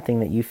something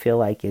that you feel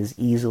like is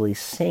easily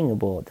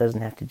singable. It doesn't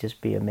have to just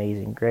be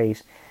Amazing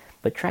Grace,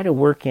 but try to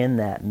work in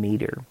that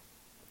meter.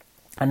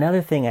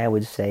 Another thing I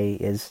would say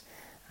is,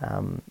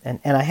 and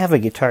I have a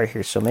guitar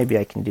here, so maybe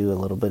I can do a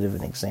little bit of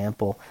an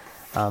example.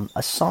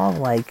 A song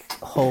like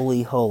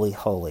Holy, Holy,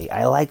 Holy.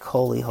 I like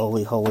Holy,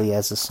 Holy, Holy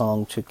as a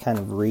song to kind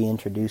of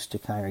reintroduce to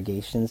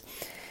congregations.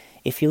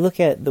 If you look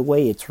at the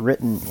way it's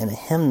written in a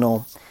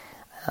hymnal,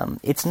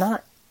 it's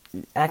not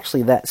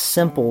actually that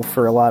simple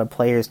for a lot of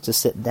players to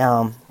sit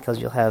down,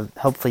 because you'll have,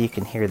 hopefully you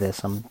can hear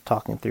this, I'm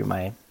talking through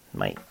my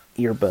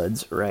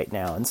earbuds right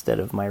now instead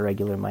of my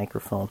regular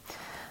microphone.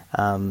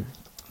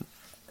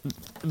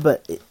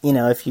 But,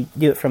 if you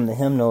do it from the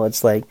hymnal,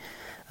 it's like,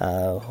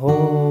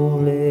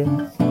 holy...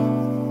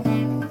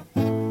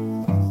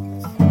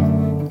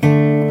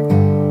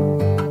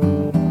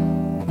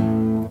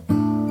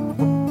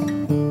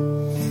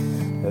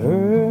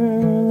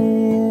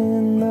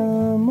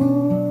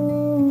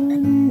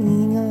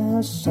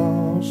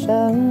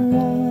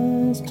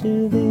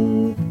 to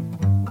thee.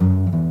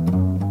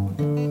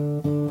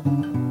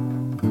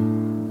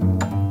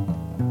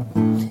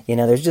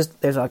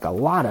 There's like a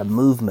lot of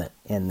movement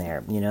in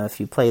there, if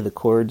you play the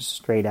chords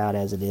straight out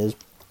as it is.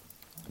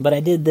 But I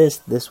did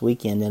this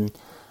weekend in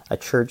a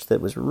church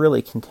that was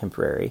really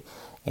contemporary,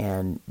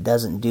 and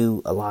doesn't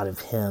do a lot of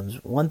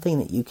hymns, one thing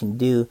that you can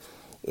do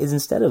is,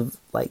 instead of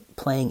like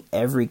playing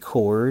every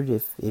chord,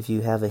 if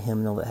you have a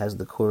hymnal that has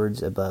the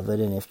chords above it,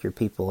 and if your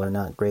people are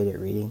not great at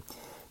reading,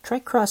 try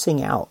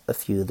crossing out a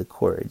few of the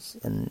chords.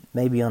 And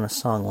maybe on a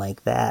song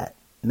like that,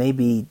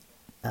 maybe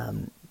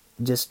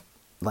just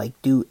like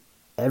do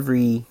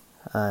every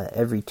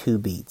 2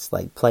 beats,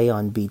 like play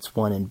on beats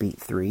 1 and beat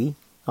 3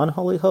 on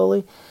Holy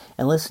Holy,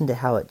 and listen to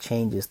how it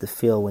changes the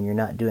feel when you're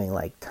not doing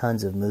like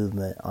tons of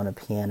movement on a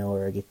piano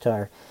or a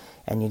guitar,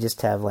 and you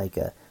just have like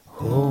a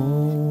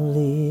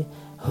holy,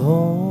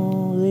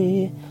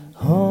 holy,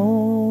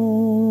 holy,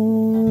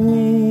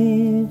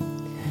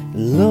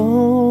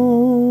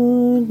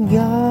 Lord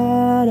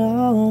God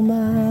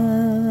Almighty.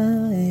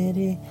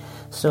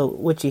 So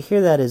what you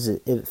hear that is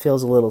it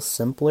feels a little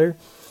simpler,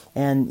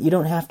 and you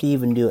don't have to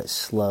even do it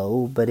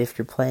slow, but if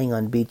you're playing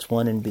on beats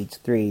 1 and beats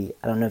 3,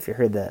 I don't know if you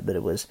heard that, but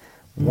it was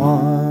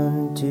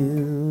 1,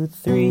 2,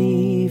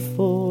 3,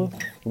 4,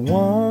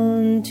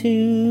 1,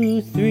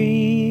 2,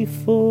 3,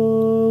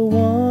 4,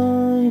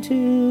 1,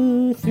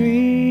 2,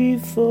 3,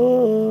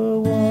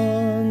 4,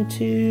 1,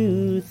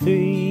 2,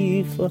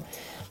 3, 4.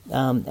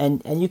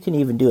 And you can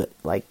even do it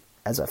like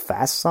as a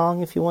fast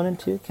song if you wanted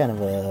to, kind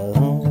of a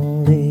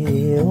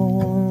holy,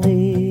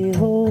 holy,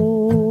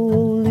 holy,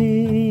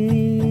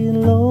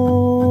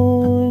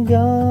 Lord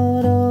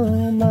God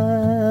Almighty.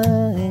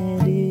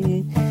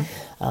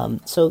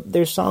 So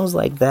there's songs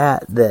like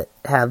that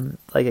have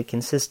like a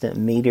consistent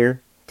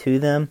meter to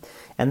them,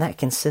 and that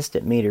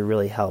consistent meter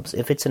really helps.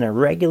 If it's in a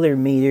regular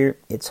meter,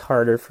 it's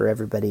harder for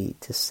everybody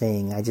to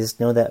sing. I just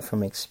know that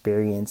from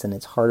experience, and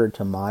it's harder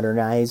to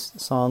modernize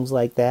songs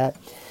like that.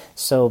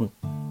 So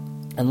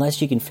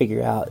unless you can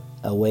figure out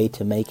a way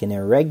to make an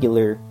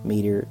irregular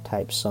meter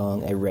type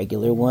song a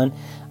regular one,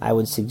 I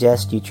would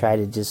suggest you try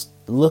to just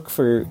look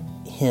for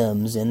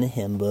hymns in the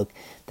hymn book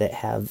that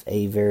have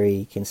a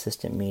very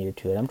consistent meter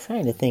to it. I'm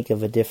trying to think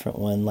of a different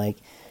one, like,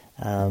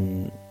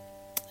 and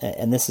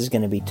this is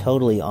going to be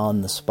totally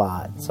on the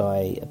spot, so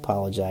I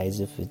apologize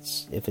if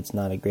it's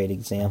not a great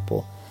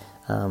example.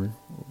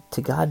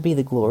 To God Be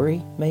the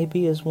Glory,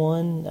 maybe, is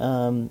one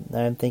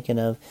that I'm thinking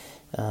of.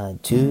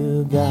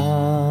 To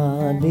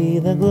God be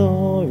the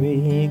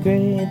glory,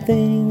 great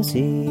things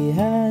He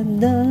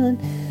had done.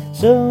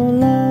 So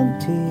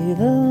loved He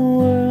the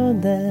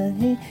world that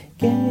He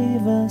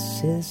gave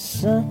us His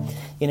Son.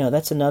 You know,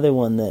 that's another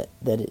one that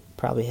it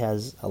probably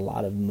has a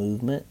lot of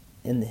movement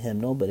in the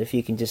hymnal, but if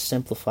you can just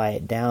simplify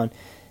it down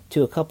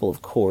to a couple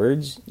of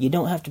chords, you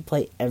don't have to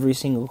play every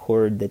single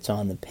chord that's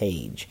on the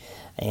page.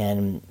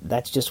 And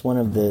that's just one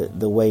of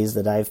the ways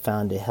that I've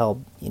found to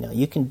help. You know,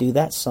 you can do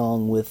that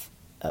song with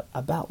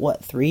about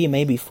 3,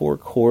 maybe 4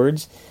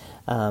 chords.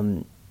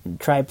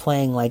 Try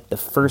playing like the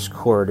first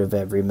chord of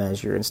every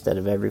measure instead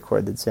of every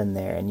chord that's in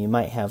there, and you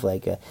might have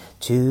like a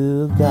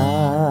to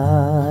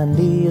God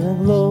be the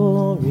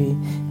glory,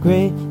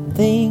 great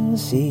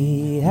things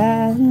He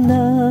had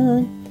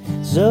done,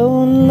 so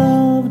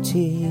loved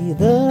He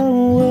the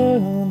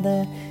world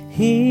that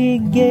He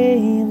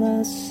gave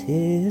us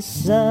His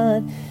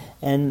Son.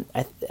 And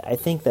I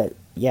think that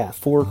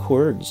 4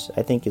 chords,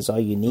 I think, is all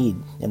you need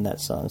in that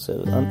song. So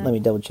let me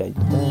double check.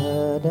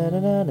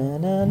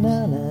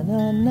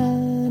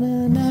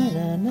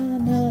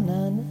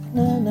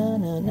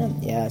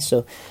 Yeah,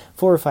 so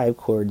 4 or 5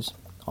 chords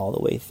all the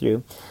way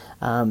through.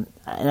 And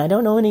I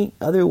don't know any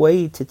other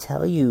way to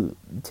tell you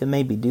to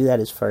maybe do that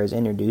as far as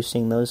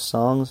introducing those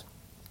songs.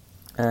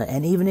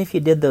 And even if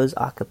you did those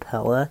a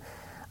cappella,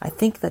 I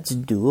think that's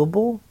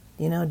doable.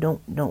 You know,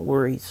 don't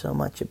worry so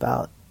much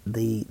about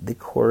the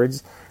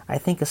chords. I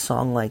think a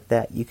song like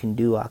that you can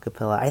do a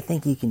cappella. I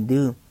think you can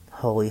do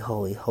Holy,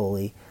 Holy,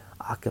 Holy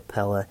a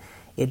cappella.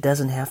 It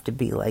doesn't have to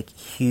be like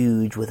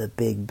huge with a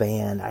big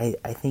band. I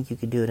think you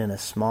could do it in a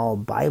small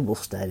Bible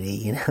study,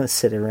 you know,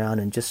 sit around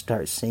and just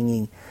start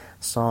singing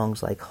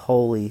songs like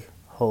Holy,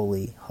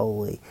 Holy,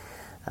 Holy.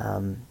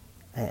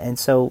 And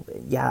so,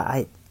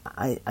 yeah,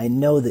 I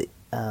know that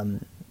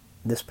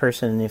this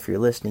person, if you're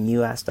listening,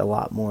 you asked a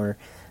lot more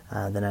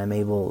than I'm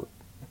able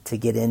to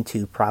get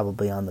into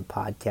probably on the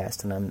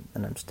podcast, and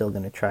I'm still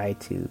going to try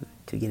to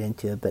get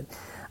into it. But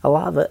a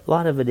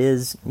lot of it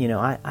is, you know,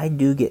 I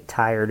do get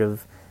tired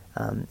of,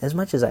 as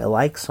much as I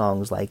like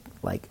songs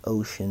like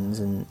Oceans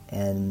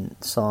and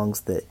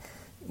songs that,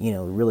 you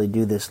know, really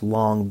do this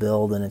long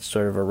build and it's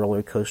sort of a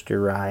roller coaster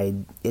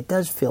ride. It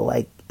does feel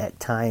like at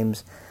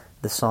times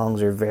the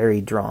songs are very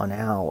drawn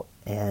out,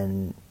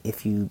 and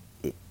if you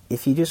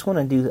just want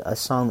to do a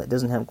song that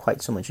doesn't have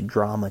quite so much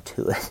drama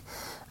to it,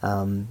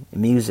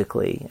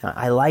 musically,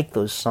 I like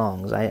those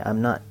songs.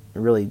 I'm not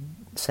really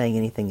saying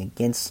anything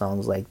against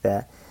songs like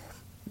that,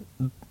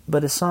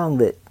 but a song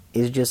that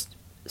is just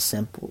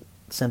simple,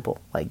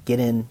 like get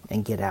in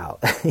and get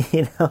out.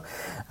 You know,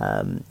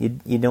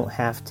 you don't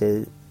have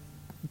to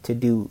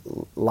do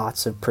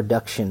lots of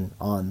production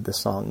on the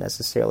song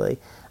necessarily.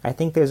 I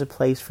think there's a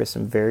place for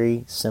some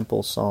very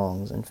simple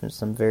songs and for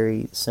some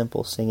very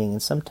simple singing,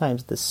 and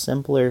sometimes the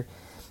simpler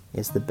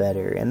is the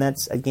better. And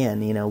that's,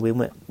 again,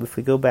 if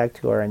we go back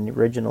to our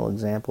original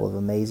example of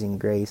Amazing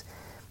Grace,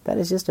 that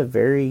is just a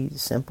very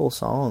simple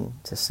song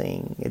to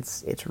sing.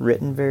 It's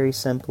written very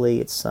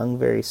simply, it's sung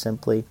very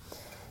simply.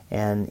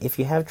 And if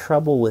you have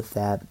trouble with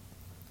that,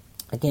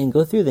 again,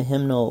 go through the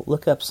hymnal,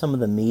 look up some of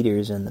the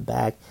meters in the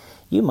back.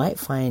 You might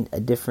find a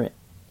different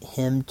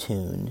hymn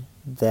tune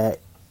that,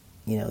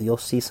 you'll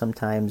see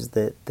sometimes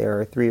that there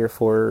are 3 or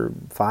 4,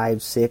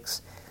 5,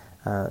 6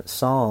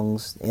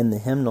 songs in the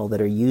hymnal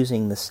that are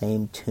using the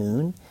same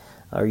tune.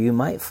 Or you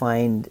might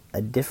find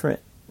a different,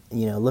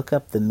 look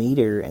up the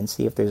meter and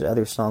see if there's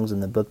other songs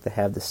in the book that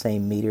have the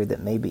same meter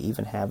that maybe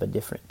even have a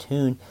different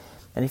tune.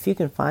 And if you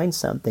can find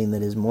something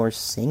that is more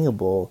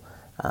singable,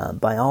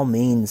 by all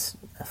means,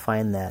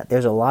 find that.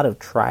 There's a lot of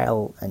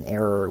trial and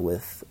error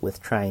with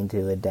trying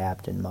to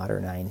adapt and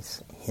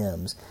modernize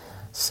hymns.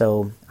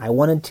 So I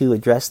wanted to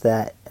address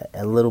that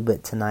a little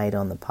bit tonight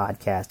on the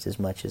podcast as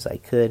much as I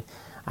could.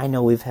 I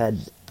know we've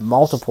had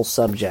multiple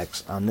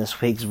subjects on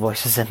this week's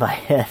Voices in My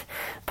Head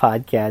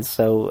podcast,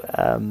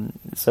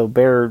 so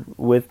bear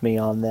with me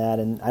on that,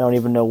 and I don't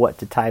even know what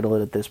to title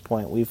it at this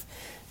point. We've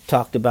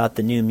talked about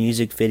the new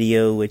music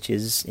video, which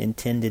is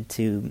intended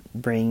to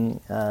bring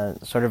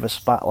sort of a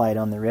spotlight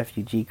on the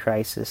refugee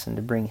crisis and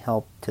to bring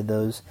help to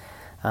those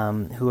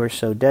who are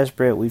so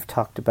desperate. We've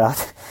talked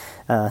about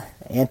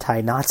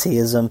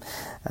anti-Nazism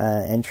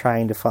and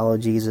trying to follow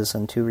Jesus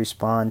and to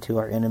respond to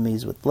our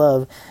enemies with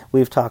love.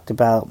 We've talked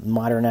about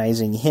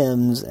modernizing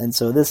hymns, and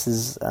so this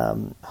is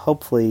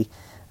hopefully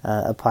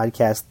a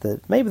podcast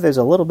that maybe there's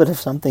a little bit of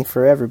something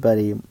for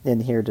everybody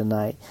in here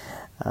tonight.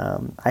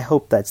 I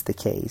hope that's the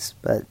case.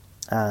 But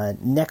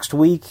next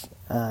week,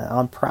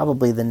 on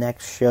probably the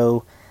next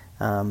show,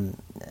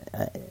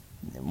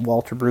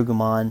 Walter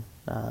Brueggemann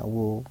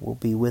will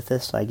be with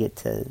us. I get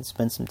to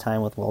spend some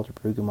time with Walter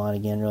Brueggemann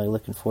again. Really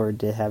looking forward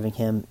to having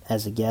him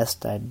as a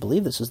guest. I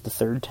believe this is the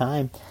 3rd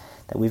time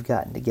that we've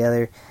gotten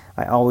together.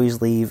 I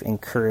always leave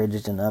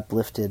encouraged and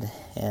uplifted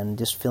and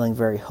just feeling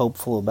very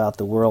hopeful about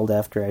the world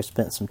after I've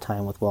spent some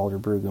time with Walter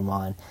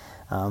Brueggemann,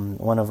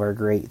 one of our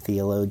great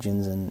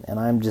theologians, and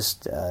I'm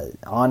just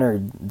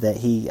honored that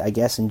he, I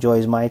guess,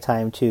 enjoys my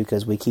time too,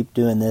 because we keep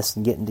doing this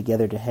and getting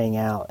together to hang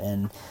out,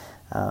 and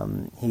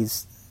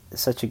he's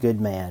such a good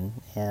man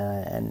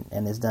and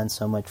has done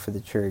so much for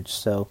the church.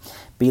 So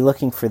be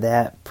looking for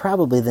that,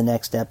 probably the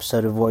next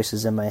episode of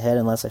Voices in My Head,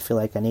 unless I feel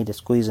like I need to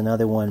squeeze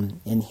another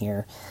one in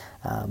here.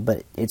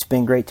 But it's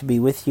been great to be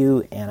with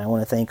you, and I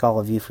want to thank all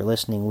of you for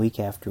listening week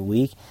after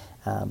week.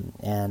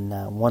 And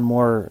one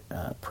more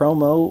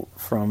promo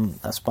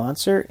from a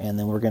sponsor, and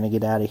then we're going to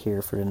get out of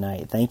here for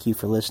tonight. Thank you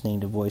for listening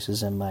to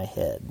Voices in My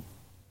Head.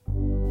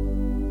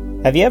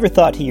 Have you ever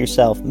thought to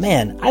yourself,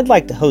 man, I'd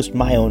like to host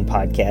my own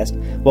podcast?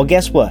 Well,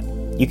 guess what?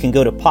 You can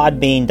go to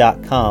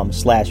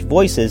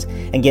podbean.com/voices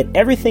and get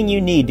everything you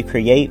need to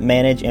create,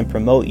 manage, and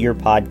promote your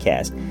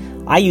podcast.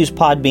 I use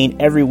Podbean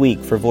every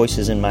week for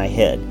Voices in My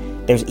Head.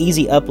 There's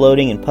easy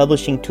uploading and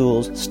publishing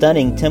tools,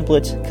 stunning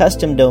templates,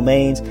 custom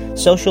domains,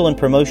 social and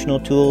promotional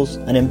tools,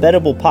 an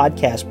embeddable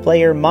podcast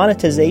player,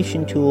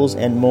 monetization tools,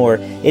 and more.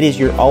 It is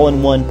your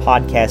all-in-one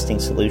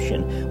podcasting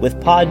solution. With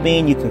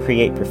Podbean, you can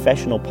create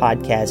professional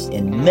podcasts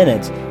in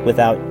minutes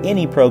without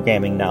any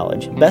programming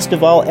knowledge. Best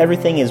of all,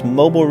 everything is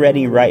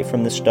mobile-ready right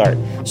from the start.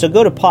 So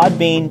go to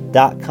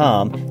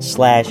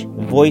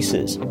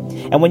podbean.com/voices.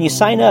 And when you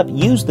sign up,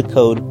 use the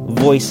code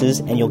VOICES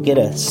and you'll get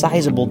a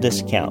sizable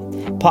discount.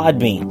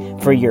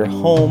 Podbean, for your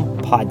home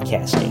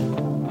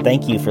podcasting.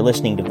 Thank you for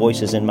listening to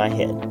Voices in My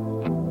Head.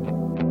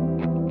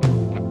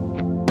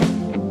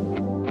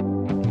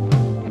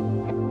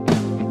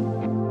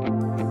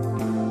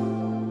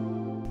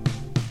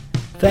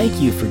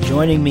 Thank you for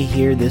joining me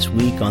here this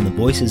week on the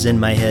Voices in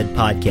My Head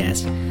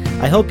podcast.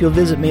 I hope you'll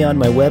visit me on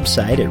my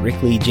website at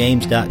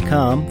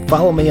rickleejames.com,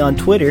 follow me on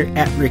Twitter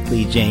at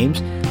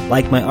rickleejames,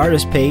 like my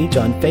artist page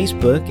on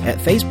Facebook at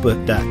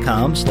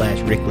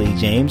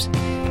facebook.com/rickleejames,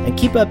 and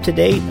keep up to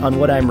date on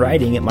what I'm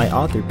writing at my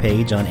author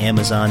page on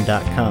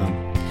amazon.com.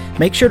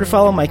 Make sure to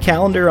follow my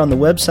calendar on the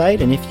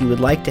website, and if you would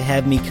like to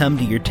have me come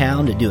to your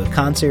town to do a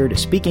concert, a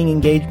speaking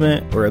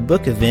engagement, or a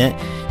book event,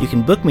 you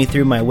can book me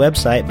through my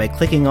website by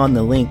clicking on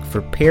the link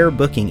for Pair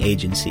Booking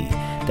Agency.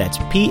 That's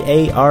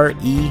Pare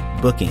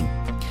Booking.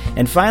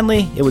 And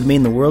finally, it would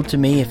mean the world to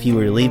me if you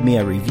were to leave me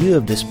a review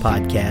of this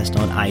podcast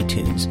on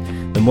iTunes.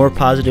 The more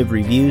positive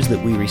reviews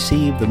that we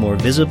receive, the more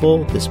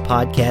visible this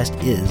podcast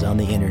is on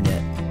the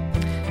internet.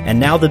 And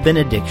now the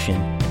benediction.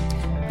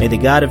 May the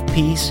God of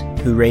peace,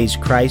 who raised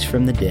Christ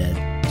from the dead,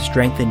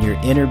 strengthen your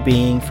inner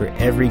being for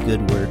every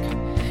good work.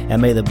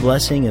 And may the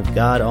blessing of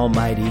God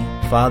Almighty,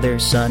 Father,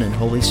 Son, and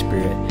Holy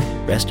Spirit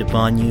rest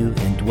upon you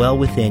and dwell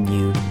within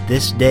you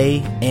this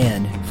day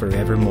and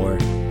forevermore.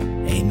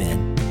 Amen.